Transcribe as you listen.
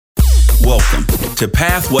Welcome to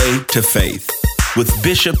Pathway to Faith with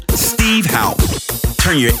Bishop Steve Houck.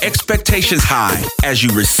 Turn your expectations high as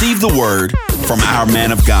you receive the word from our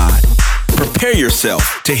man of God. Prepare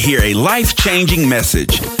yourself to hear a life-changing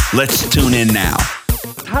message. Let's tune in now.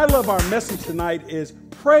 The title of our message tonight is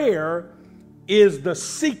Prayer is the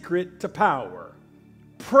Secret to Power.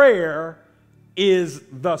 Prayer is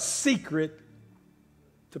the secret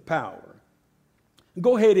to power.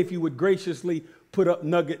 Go ahead, if you would graciously put up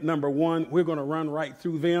nugget number 1. We're going to run right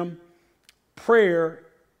through them. Prayer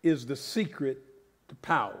is the secret to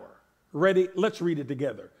power. Ready? Let's read it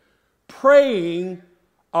together. Praying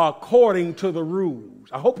according to the rules.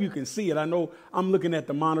 I hope you can see it. I know I'm looking at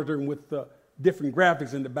the monitor and with the different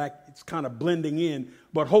graphics in the back, it's kind of blending in,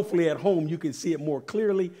 but hopefully at home you can see it more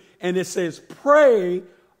clearly. And it says, pray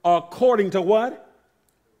according to what?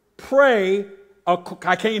 Pray,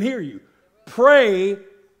 I can't hear you. Pray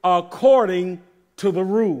according to the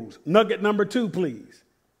rules. Nugget number 2, please.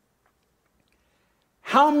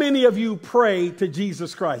 How many of you pray to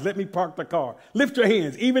Jesus Christ? Let me park the car. Lift your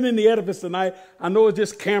hands. Even in the edifice tonight, I know it's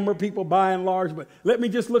just camera people by and large, but let me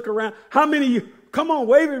just look around. How many of you, come on,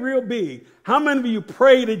 wave it real big. How many of you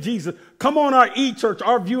pray to Jesus? Come on, our E-Church,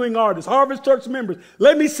 our viewing artists, Harvest Church members.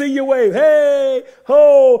 Let me see you wave. Hey,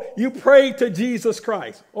 ho, you pray to Jesus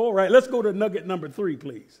Christ. All right, let's go to nugget number 3,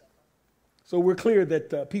 please. So we're clear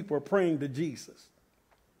that people are praying to Jesus.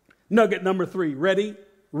 Nugget number 3, ready?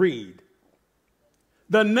 Read.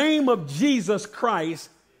 The name of Jesus Christ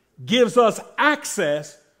gives us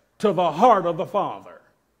access to the heart of the Father.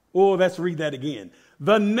 Oh, let's read that again.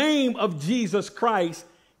 The name of Jesus Christ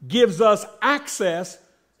gives us access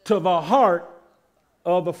to the heart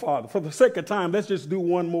of the Father. For the sake of time, let's just do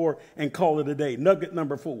one more and call it a day. Nugget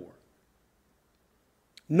number 4.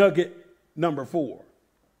 Nugget number 4.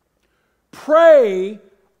 Pray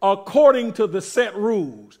according to the set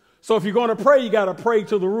rules. So if you're going to pray, you got to pray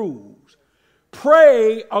to the rules.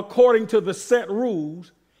 Pray according to the set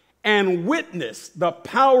rules and witness the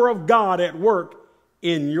power of God at work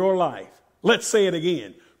in your life. Let's say it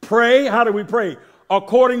again. Pray. How do we pray?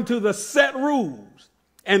 According to the set rules.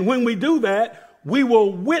 And when we do that, we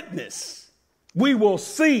will witness, we will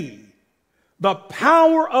see the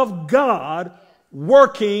power of God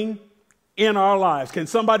working in our lives. Can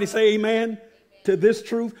somebody say amen to this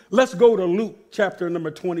truth? Let's go to Luke chapter number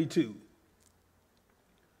 22.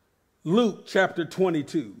 Luke chapter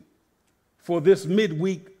 22 for this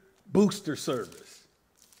midweek booster service.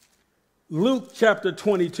 Luke chapter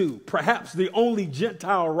 22, perhaps the only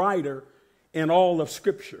Gentile writer in all of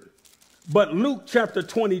Scripture. But Luke chapter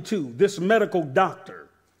 22, this medical doctor,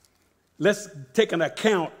 let's take an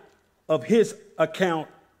account of his account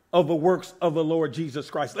of the works of the Lord Jesus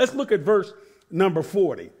Christ. Let's look at verse number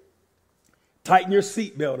 40. Tighten your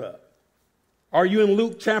seatbelt up. Are you in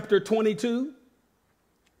Luke chapter 22?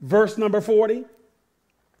 Verse number 40,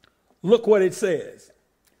 look what it says.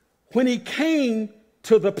 When he came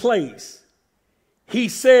to the place, he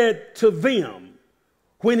said to them,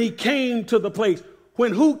 when he came to the place,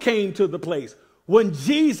 when who came to the place? When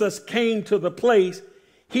Jesus came to the place,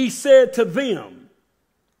 he said to them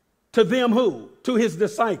who? To his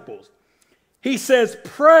disciples. He says,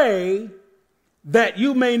 pray that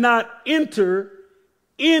you may not enter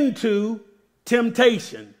into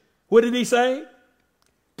temptation. What did he say?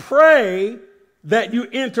 Pray that you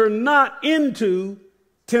enter not into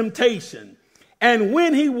temptation. And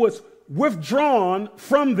when he was withdrawn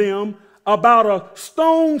from them about a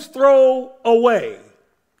stone's throw away,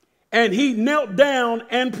 and he knelt down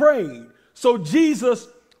and prayed. So Jesus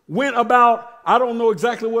went about, I don't know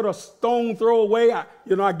exactly what a stone throw away.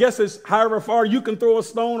 I guess it's however far you can throw a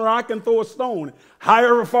stone or I can throw a stone.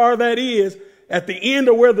 However far that is, at the end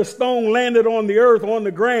of where the stone landed on the earth, on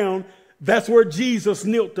the ground, that's where Jesus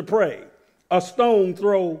knelt to pray. A stone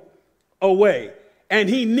throw away. And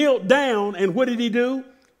he knelt down, and what did he do?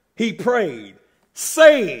 He prayed,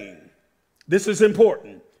 saying, this is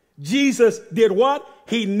important. Jesus did what?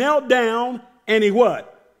 He knelt down and he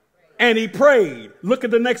what? And he prayed. Look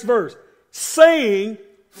at the next verse. Saying,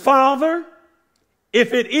 Father,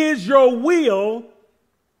 if it is your will,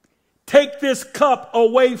 take this cup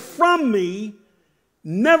away from me.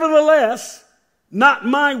 Nevertheless, not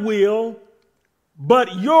my will,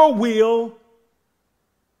 but your will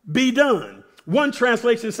be done. One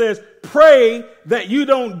translation says, pray that you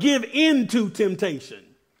don't give in to temptation.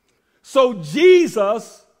 So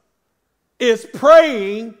Jesus is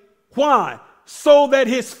praying. Why? So that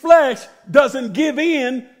his flesh doesn't give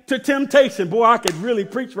in to temptation. Boy, I could really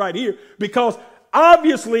preach right here, because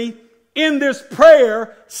obviously in this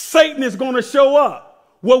prayer, Satan is going to show up.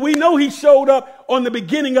 Well, we know he showed up up on the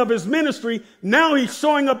beginning of his ministry. Now he's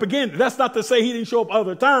showing up again. That's not to say he didn't show up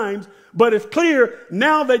other times, but it's clear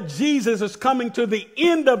now that Jesus is coming to the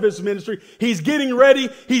end of his ministry. He's getting ready.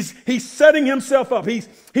 He's setting himself up.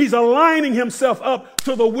 He's aligning himself up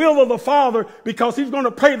to the will of the Father, because he's going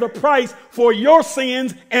to pay the price for your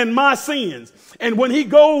sins and my sins. And when he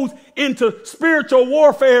goes into spiritual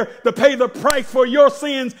warfare to pay the price for your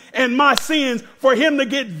sins and my sins, for him to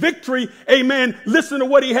get victory, amen, listen to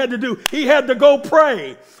what he had to do. He had to go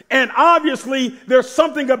pray. And obviously, there's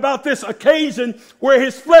something about this occasion where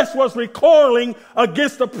his flesh was recoiling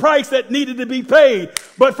against the price that needed to be paid.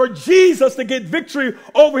 But for Jesus to get victory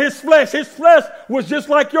over his flesh was just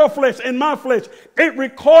like your flesh and my flesh. It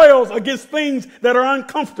recoils against things that are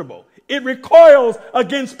uncomfortable. It recoils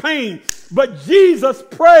against pain. But Jesus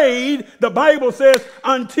prayed, the Bible says,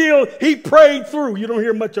 until he prayed through. You don't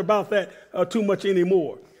hear much about that too much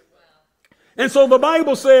anymore. And so the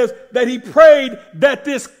Bible says that he prayed that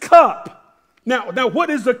this cup. Now, what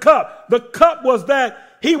is the cup? The cup was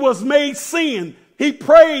that he was made sin. He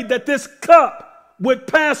prayed that this cup would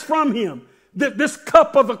pass from him. This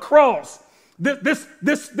cup of the cross.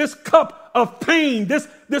 This cup of pain, this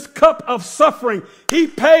cup of suffering. He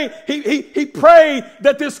prayed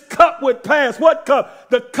that this cup would pass. What cup?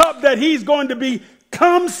 The cup that he's going to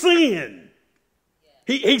become sin.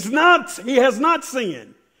 He has not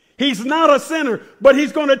sinned. He's not a sinner, but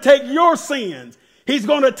he's going to take your sins. He's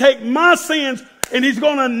going to take my sins, and he's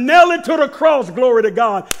going to nail it to the cross, glory to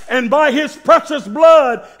God. And by his precious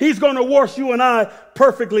blood, he's going to wash you and I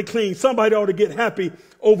perfectly clean. Somebody ought to get happy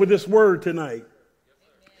over this word tonight.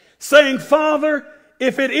 Saying, Father,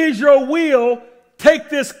 if it is your will, take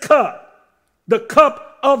this cup, the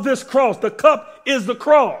cup of this cross. The cup is the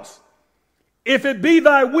cross. If it be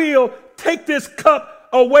thy will, take this cup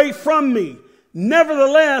away from me.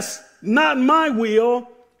 Nevertheless, not my will,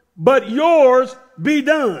 but yours be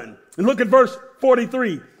done. And look at verse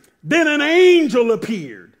 43. Then an angel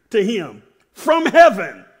appeared to him from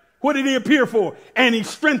heaven. What did he appear for? And he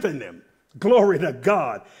strengthened him. Glory to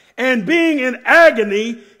God. And being in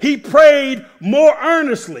agony, he prayed more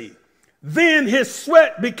earnestly. Then his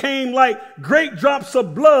sweat became like great drops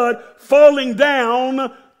of blood falling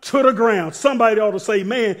down to the ground. Somebody ought to say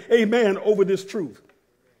amen over this truth.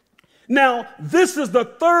 Now, this is the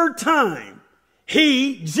third time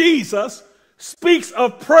Jesus, speaks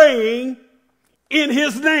of praying in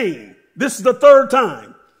his name. This is the third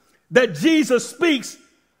time that Jesus speaks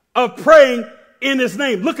of praying in his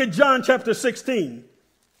name. Look at John chapter 16.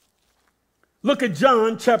 Look at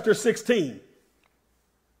John chapter 16.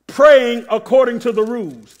 Praying according to the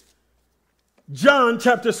rules. John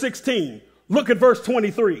chapter 16. Look at verse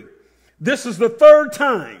 23. This is the third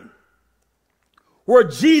time where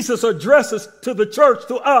Jesus addresses to the church,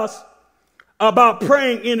 to us, about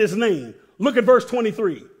praying in his name. Look at verse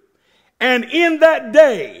 23. And in that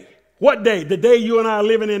day, what day? The day you and I are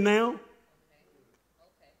living in now.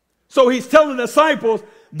 So he's telling the disciples,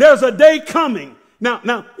 there's a day coming.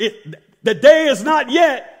 Now, the day is not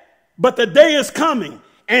yet, but the day is coming.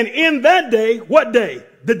 And in that day, what day?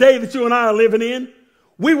 The day that you and I are living in,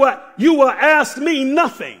 you will ask me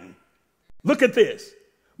nothing. Look at this.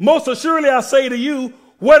 Most assuredly, I say to you,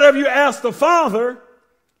 whatever you ask the Father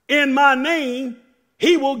in my name,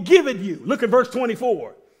 he will give it you. Look at verse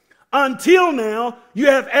 24. Until now, you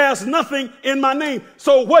have asked nothing in my name.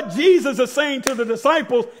 So what Jesus is saying to the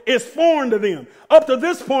disciples is foreign to them. Up to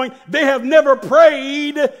this point, they have never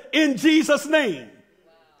prayed in Jesus' name.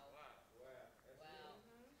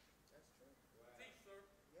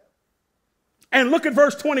 And look at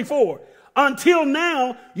verse 24. Until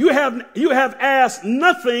now, you have asked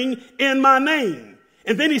nothing in my name.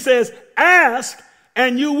 And then he says, ask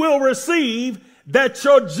and you will receive, that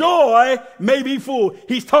your joy may be full.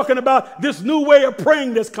 He's talking about this new way of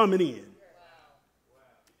praying that's coming in.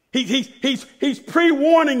 He's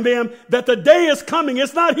pre-warning them that the day is coming.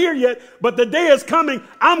 It's not here yet, but the day is coming.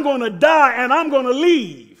 I'm going to die and I'm going to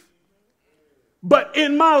leave. But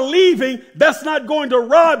in my leaving, that's not going to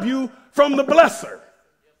rob you from the blesser.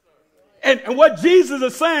 And what Jesus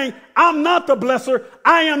is saying, I'm not the blesser.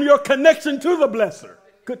 I am your connection to the blesser.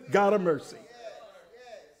 Good God of mercy.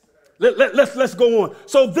 Let's go on.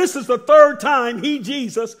 So this is the third time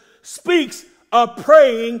Jesus speaks of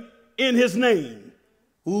praying in his name.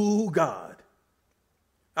 Ooh, God.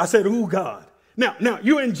 I said, ooh, God. Now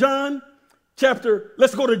you in John chapter,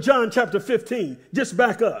 let's go to John chapter 15. Just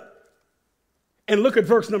back up and look at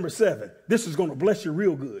verse number 7. This is going to bless you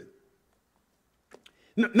real good.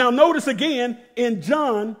 Now notice again in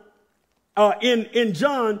John, in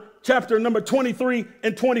John chapter number 23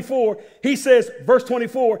 and 24, he says, verse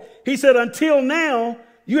 24, he said, until now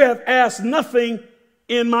you have asked nothing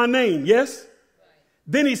in my name. Yes?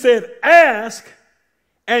 Then he said, ask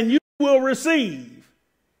and you will receive,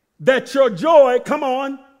 that your joy, come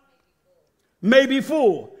on, may be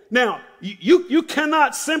full. Now, you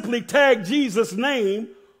cannot simply tag Jesus' name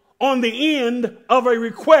on the end of a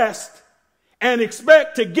request and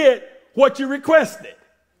expect to get what you requested.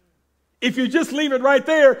 If you just leave it right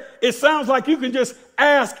there, it sounds like you can just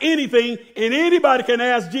ask anything, and anybody can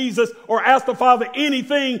ask Jesus or ask the Father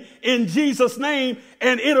anything in Jesus' name,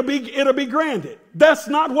 and it'll be granted. That's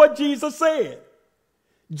not what Jesus said.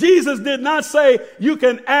 Jesus did not say you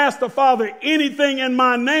can ask the Father anything in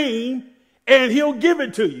my name and he'll give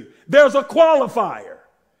it to you. There's a qualifier.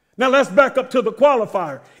 Now let's back up to the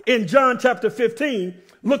qualifier. In John chapter 15,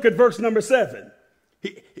 look at verse number 7.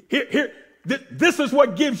 This is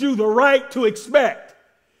what gives you the right to expect.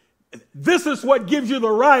 This is what gives you the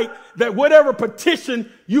right that whatever petition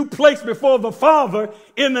you place before the Father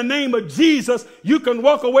in the name of Jesus, you can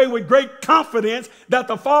walk away with great confidence that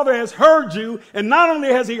the Father has heard you. And not only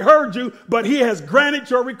has he heard you, but he has granted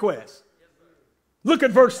your request. Look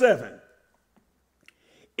at verse 7.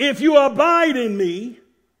 If you abide in me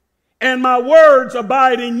and my words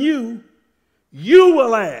abide in you, you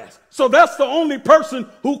will ask. So that's the only person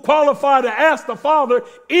who qualified to ask the Father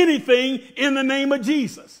anything in the name of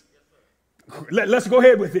Jesus. Let's go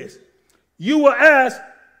ahead with this. You will ask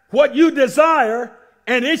what you desire,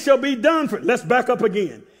 and it shall be done for you. Let's back up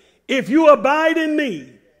again. If you abide in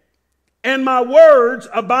me, and my words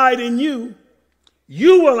abide in you,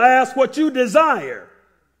 you will ask what you desire,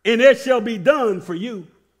 and it shall be done for you.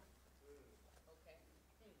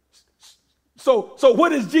 So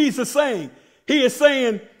what is Jesus saying? He is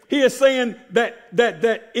saying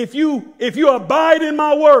that if you abide in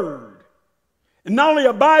my word, and not only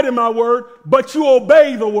abide in my word, but you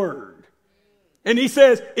obey the word. And he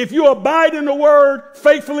says, if you abide in the word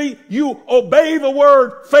faithfully, you obey the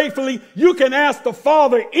word faithfully, you can ask the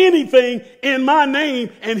Father anything in my name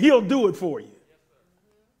and he'll do it for you.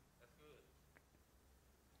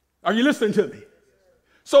 Are you listening to me?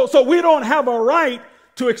 So we don't have a right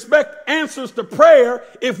to expect answers to prayer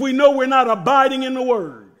if we know we're not abiding in the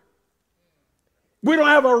word. We don't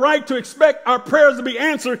have a right to expect our prayers to be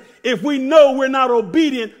answered if we know we're not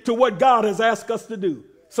obedient to what God has asked us to do.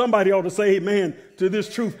 Somebody ought to say amen to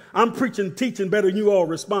this truth. I'm preaching, teaching better than you all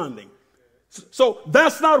responding. So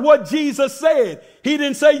that's not what Jesus said. He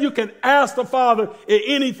didn't say you can ask the Father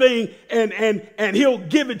anything and he'll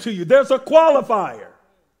give it to you. There's a qualifier.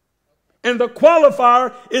 And the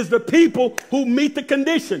qualifier is the people who meet the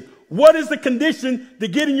condition. What is the condition to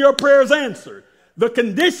getting your prayers answered? The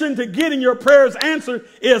condition to getting your prayers answered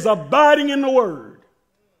is abiding in the word.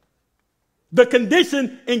 The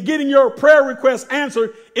condition in getting your prayer request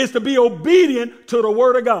answered is to be obedient to the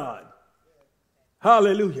word of God.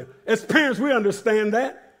 Hallelujah. As parents, we understand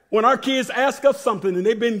that. When our kids ask us something and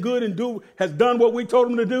they've been good and has done what we told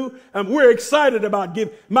them to do, and we're excited about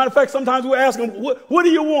giving. Matter of fact, sometimes we ask them, what do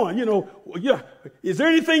you want? Is there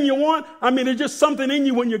anything you want? I mean, there's just something in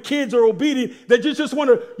you when your kids are obedient that you just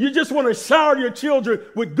want to shower your children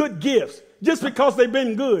with good gifts just because they've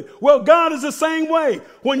been good. Well, God is the same way.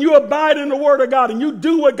 When you abide in the word of God and you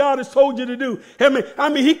do what God has told you to do, I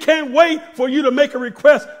mean, he can't wait for you to make a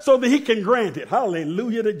request so that he can grant it.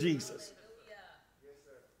 Hallelujah to Jesus.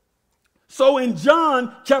 So in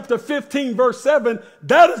John chapter 15, verse 7,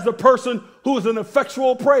 that is the person who is an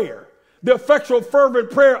effectual prayer. The effectual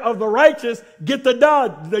fervent prayer of the righteous get the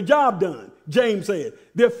job done, James said.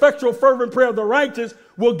 The effectual fervent prayer of the righteous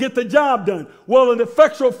will get the job done. Well, an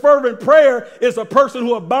effectual fervent prayer is a person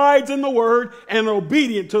who abides in the word and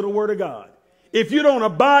obedient to the word of God. If you don't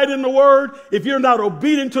abide in the word, if you're not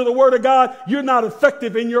obedient to the word of God, you're not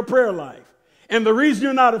effective in your prayer life. And the reason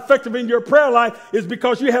you're not effective in your prayer life is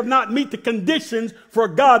because you have not met the conditions for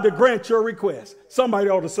God to grant your request. Somebody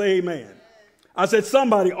ought to say amen. I said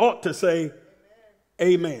somebody ought to say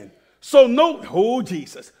amen. So no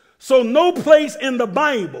place in the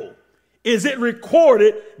Bible is it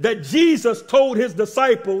recorded that Jesus told his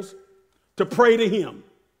disciples to pray to him.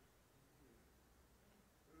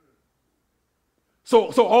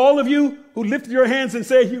 So all of you who lifted your hands and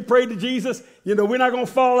said you prayed to Jesus, we're not going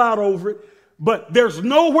to fall out over it. But there's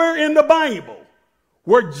nowhere in the Bible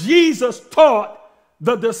where Jesus taught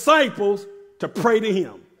the disciples to pray to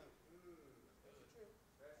him.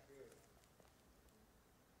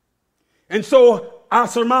 And so I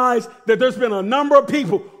surmise that there's been a number of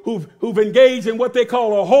people who've engaged in what they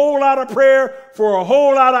call a whole lot of prayer for a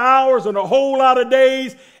whole lot of hours and a whole lot of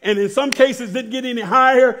days. And in some cases didn't get any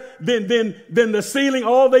higher than the ceiling.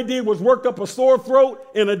 All they did was work up a sore throat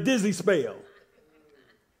and a dizzy spell.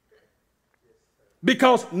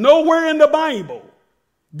 Because nowhere in the Bible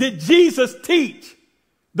did Jesus teach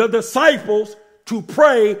the disciples to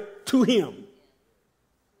pray to him.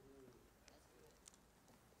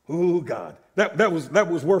 Oh God, that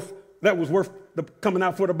was worth coming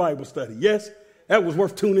out for the Bible study. Yes, that was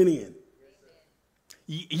worth tuning in.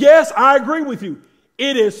 Yes, I agree with you.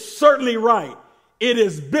 It is certainly right. It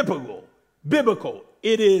is biblical.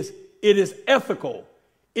 It is ethical.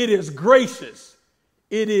 It is gracious.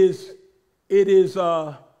 It is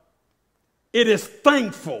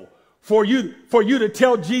thankful for you to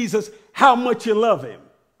tell Jesus how much you love him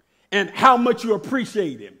and how much you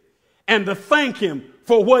appreciate him and to thank him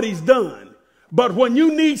for what he's done. But when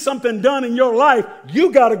you need something done in your life,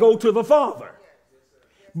 you got to go to the Father.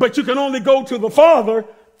 But you can only go to the Father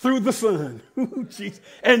through the Son.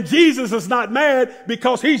 And Jesus is not mad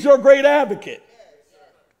because he's your great advocate.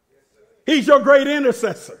 He's your great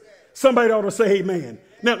intercessor. Somebody ought to say amen.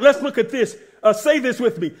 Now let's look at this. Say this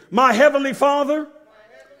with me. My heavenly Father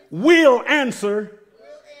will answer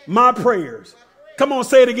my prayers. Come on,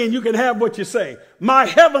 say it again. You can have what you say. My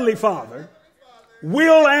heavenly Father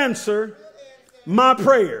will answer my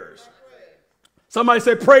prayers. Somebody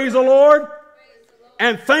say, praise the Lord,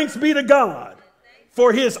 and thanks be to God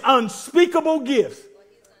for his unspeakable gifts.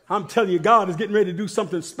 I'm telling you, God is getting ready to do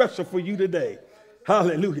something special for you today.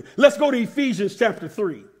 Hallelujah. Let's go to Ephesians chapter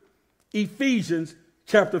 3. Ephesians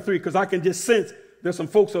chapter 3, because I can just sense there's some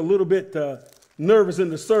folks a little bit nervous in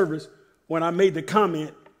the service when I made the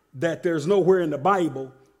comment that there's nowhere in the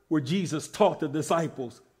Bible where Jesus taught the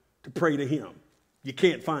disciples to pray to him. You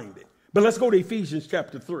can't find it. But let's go to Ephesians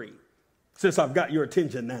chapter 3, since I've got your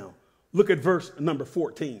attention now. Look at verse number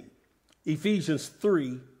 14. Ephesians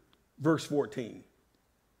 3, verse 14.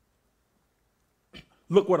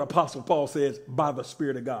 Look what Apostle Paul says by the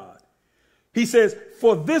Spirit of God. He says,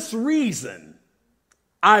 for this reason,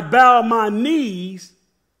 I bow my knees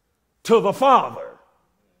to the Father.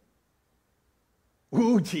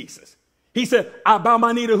 Ooh, Jesus. He said, I bow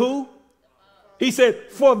my knee to who? He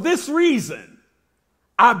said, for this reason,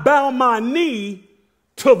 I bow my knee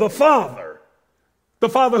to the Father. The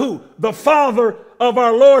Father who? The Father of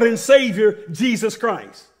our Lord and Savior, Jesus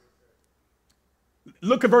Christ.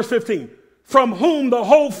 Look at verse 15. From whom the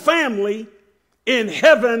whole family in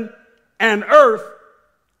heaven and earth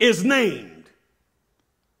is named.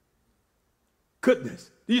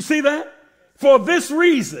 Goodness. Do you see that? For this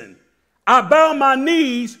reason, I bow my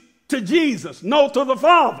knees to Jesus. No, to the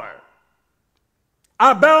Father.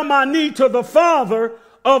 I bow my knee to the Father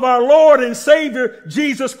of our Lord and Savior,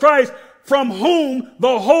 Jesus Christ, from whom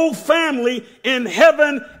the whole family in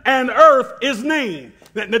heaven and earth is named.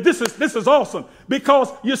 Now, this is awesome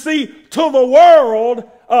because you see, to the world,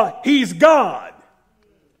 he's God.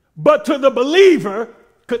 But to the believer,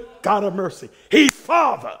 God of mercy, he's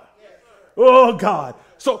Father. Oh, God.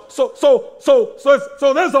 So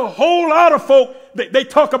there's a whole lot of folk that they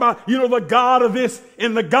talk about, the God of this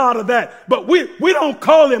and the God of that. But we don't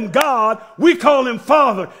call him God. We call him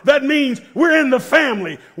Father. That means we're in the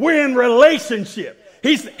family. We're in relationship.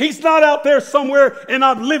 He's not out there somewhere in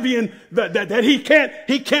oblivion that he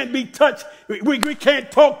can't be touched. We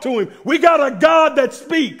can't talk to him. We got a God that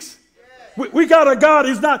speaks. We got a God.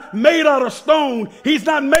 He's not made out of stone. He's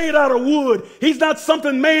not made out of wood. He's not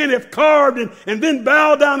something man have carved and then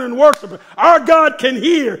bow down and worship. Our God can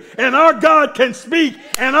hear, and our God can speak,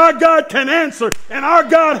 and our God can answer, and our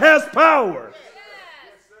God has power.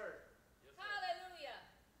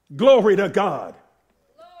 Glory to God.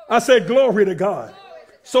 I said glory to God.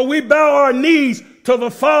 So we bow our knees to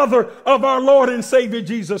the Father of our Lord and Savior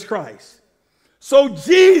Jesus Christ. So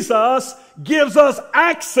Jesus gives us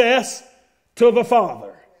access to the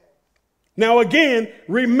Father. Now again,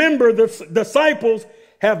 remember the disciples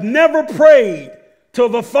have never prayed to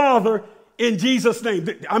the Father in Jesus' name.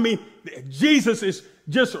 I mean, Jesus is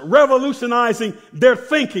just revolutionizing their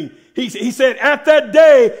thinking. He said, at that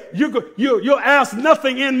day, you'll ask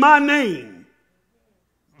nothing in my name.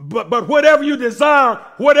 But whatever you desire,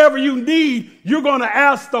 whatever you need, you're going to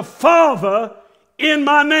ask the Father in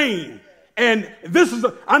my name. And this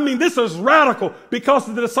is radical because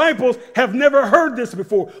the disciples have never heard this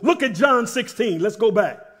before. Look at John 16. Let's go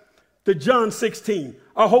back to John 16.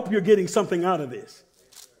 I hope you're getting something out of this.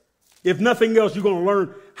 If nothing else, you're going to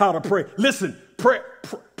learn how to pray. Listen,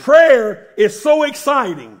 prayer is so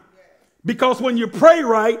exciting because when you pray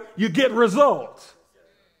right, you get results.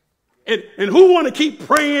 And who want to keep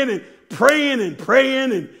praying and praying and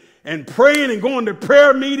praying and praying and going to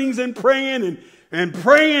prayer meetings and praying and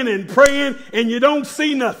praying and praying and you don't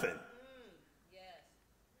see nothing?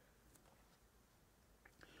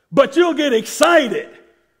 But you'll get excited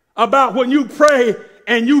about when you pray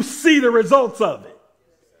and you see the results of it.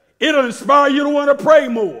 It'll inspire you to want to pray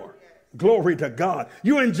more. Glory to God.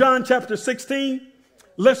 You in John chapter 16?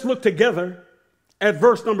 Let's look together at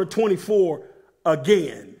verse number 24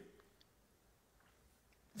 again.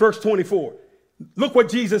 Verse 24. Look what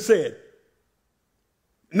Jesus said.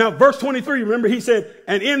 Now, verse 23, remember he said,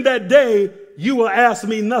 and in that day you will ask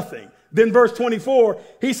me nothing. Then verse 24,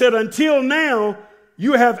 he said, until now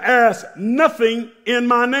you have asked nothing in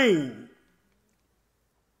my name.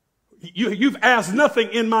 You've asked nothing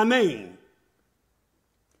in my name.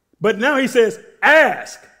 But now he says,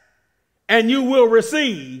 ask and you will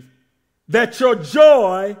receive, that your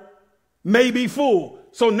joy may be full.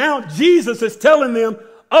 So now Jesus is telling them,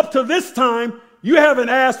 up to this time, you haven't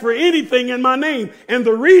asked for anything in my name. And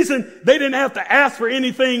the reason they didn't have to ask for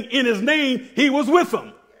anything in his name, he was with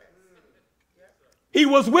them. He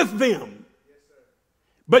was with them.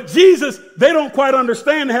 But Jesus, they don't quite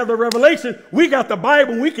understand and have the revelation. We got the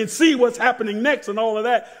Bible. We can see what's happening next and all of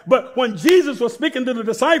that. But when Jesus was speaking to the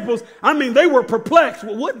disciples, I mean, they were perplexed.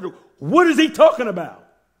 What is he talking about?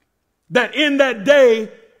 That in that day,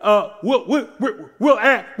 we'll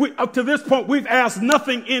act. Up to this point, we've asked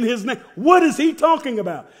nothing in his name. What is he talking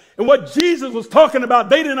about? And what Jesus was talking about,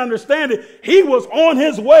 they didn't understand it. He was on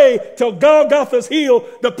his way to Golgotha's hill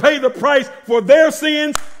to pay the price for their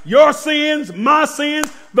sins, your sins, my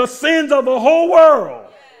sins, the sins of the whole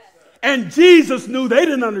world. And Jesus knew they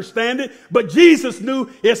didn't understand it, but Jesus knew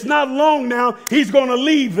it's not long now. He's going to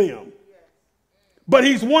leave them. But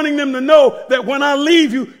he's wanting them to know that when I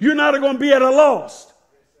leave you, you're not going to be at a loss.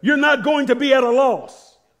 You're not going to be at a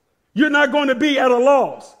loss. You're not going to be at a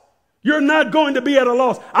loss. You're not going to be at a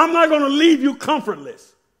loss. I'm not going to leave you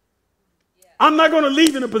comfortless. I'm not going to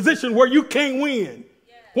leave you in a position where you can't win.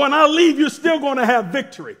 When I leave, you're still going to have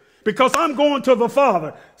victory because I'm going to the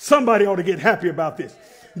Father. Somebody ought to get happy about this.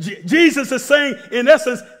 Jesus is saying, in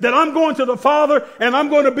essence, that I'm going to the Father and I'm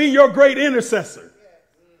going to be your great intercessor.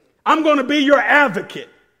 I'm going to be your advocate.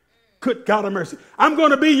 Good God of mercy. I'm going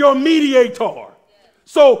to be your mediator.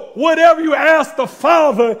 So whatever you ask the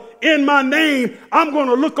Father in my name, I'm going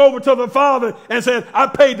to look over to the Father and say, I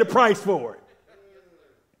paid the price for it.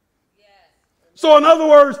 So in other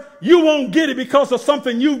words, you won't get it because of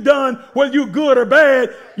something you've done, whether you're good or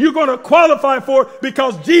bad. You're going to qualify for it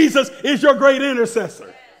because Jesus is your great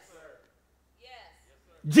intercessor.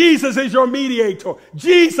 Jesus is your mediator.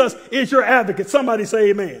 Jesus is your advocate. Somebody say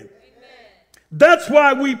amen. That's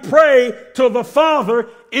why we pray to the Father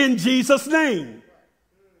in Jesus' name.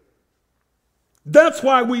 That's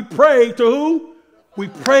why we pray to who? We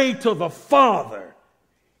pray to the Father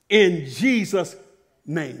in Jesus'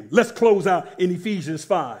 name. Let's close out in Ephesians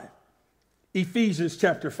 5. Ephesians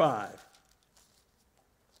chapter 5.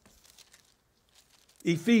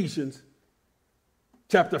 Ephesians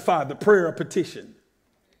chapter 5, the prayer of petition.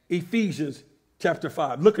 Ephesians chapter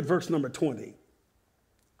 5. Look at verse number 20.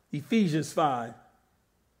 Ephesians 5.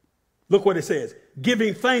 Look what it says.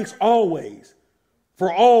 Giving thanks always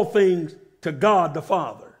for all things to God the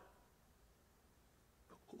Father.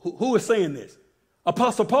 Who is saying this?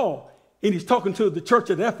 Apostle Paul. And he's talking to the church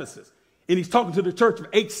at Ephesus. And he's talking to the church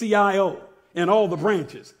of HCIO and all the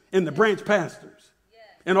branches and the branch pastors.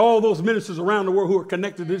 And all those ministers around the world who are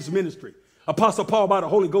connected to this ministry. Apostle Paul by the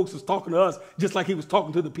Holy Ghost is talking to us just like he was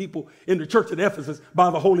talking to the people in the church at Ephesus by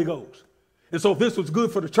the Holy Ghost. And so if this was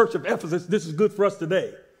good for the church of Ephesus, this is good for us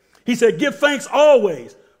today. He said, give thanks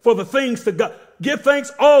always for the things to God. Give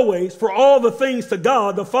thanks always for all the things to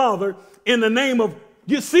God the Father in the name of,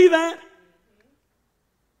 you see that?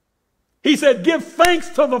 He said, give thanks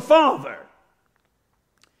to the Father.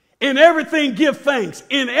 In everything, give thanks.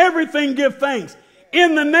 In everything, give thanks.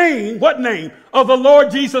 In the name, what name? Of the Lord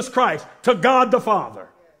Jesus Christ, to God the Father.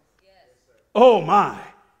 Oh my.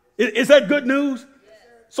 Is that good news?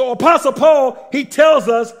 So Apostle Paul, he tells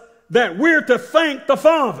us that we're to thank the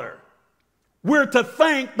Father. We're to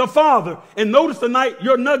thank the Father. And notice tonight,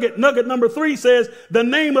 your nugget number 3 says, the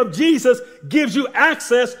name of Jesus gives you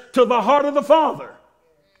access to the heart of the Father.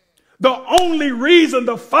 The only reason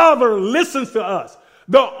the Father listens to us,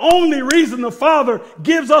 the only reason the Father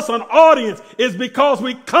gives us an audience is because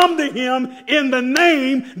we come to him in the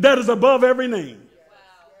name that is above every name.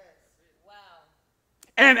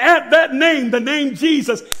 And at that name, the name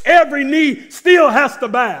Jesus, every knee still has to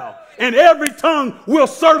bow. And every tongue will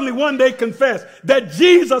certainly one day confess that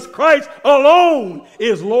Jesus Christ alone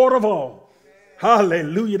is Lord of all.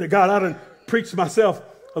 Hallelujah to God. I done preached myself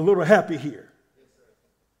a little happy here.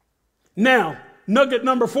 Now, nugget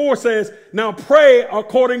number 4 says, now pray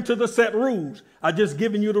according to the set rules. I just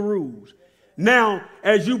given you the rules. Now,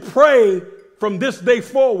 as you pray from this day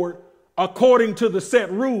forward, according to the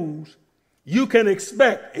set rules, you can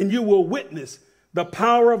expect and you will witness the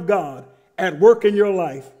power of God at work in your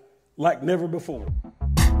life like never before.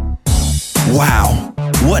 Wow,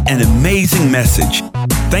 what an amazing message.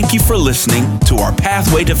 Thank you for listening to our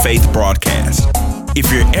Pathway to Faith broadcast.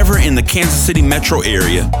 If you're ever in the Kansas City metro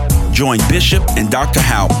area, join Bishop and Dr.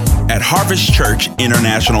 Haupt at Harvest Church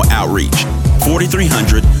International Outreach,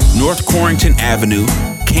 4300 North Corrington Avenue,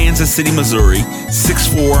 Kansas City, Missouri,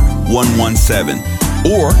 64117.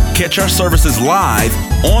 Or catch our services live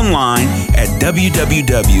online at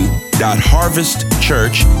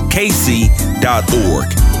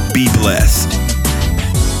www.harvestchurchkc.org. Be blessed.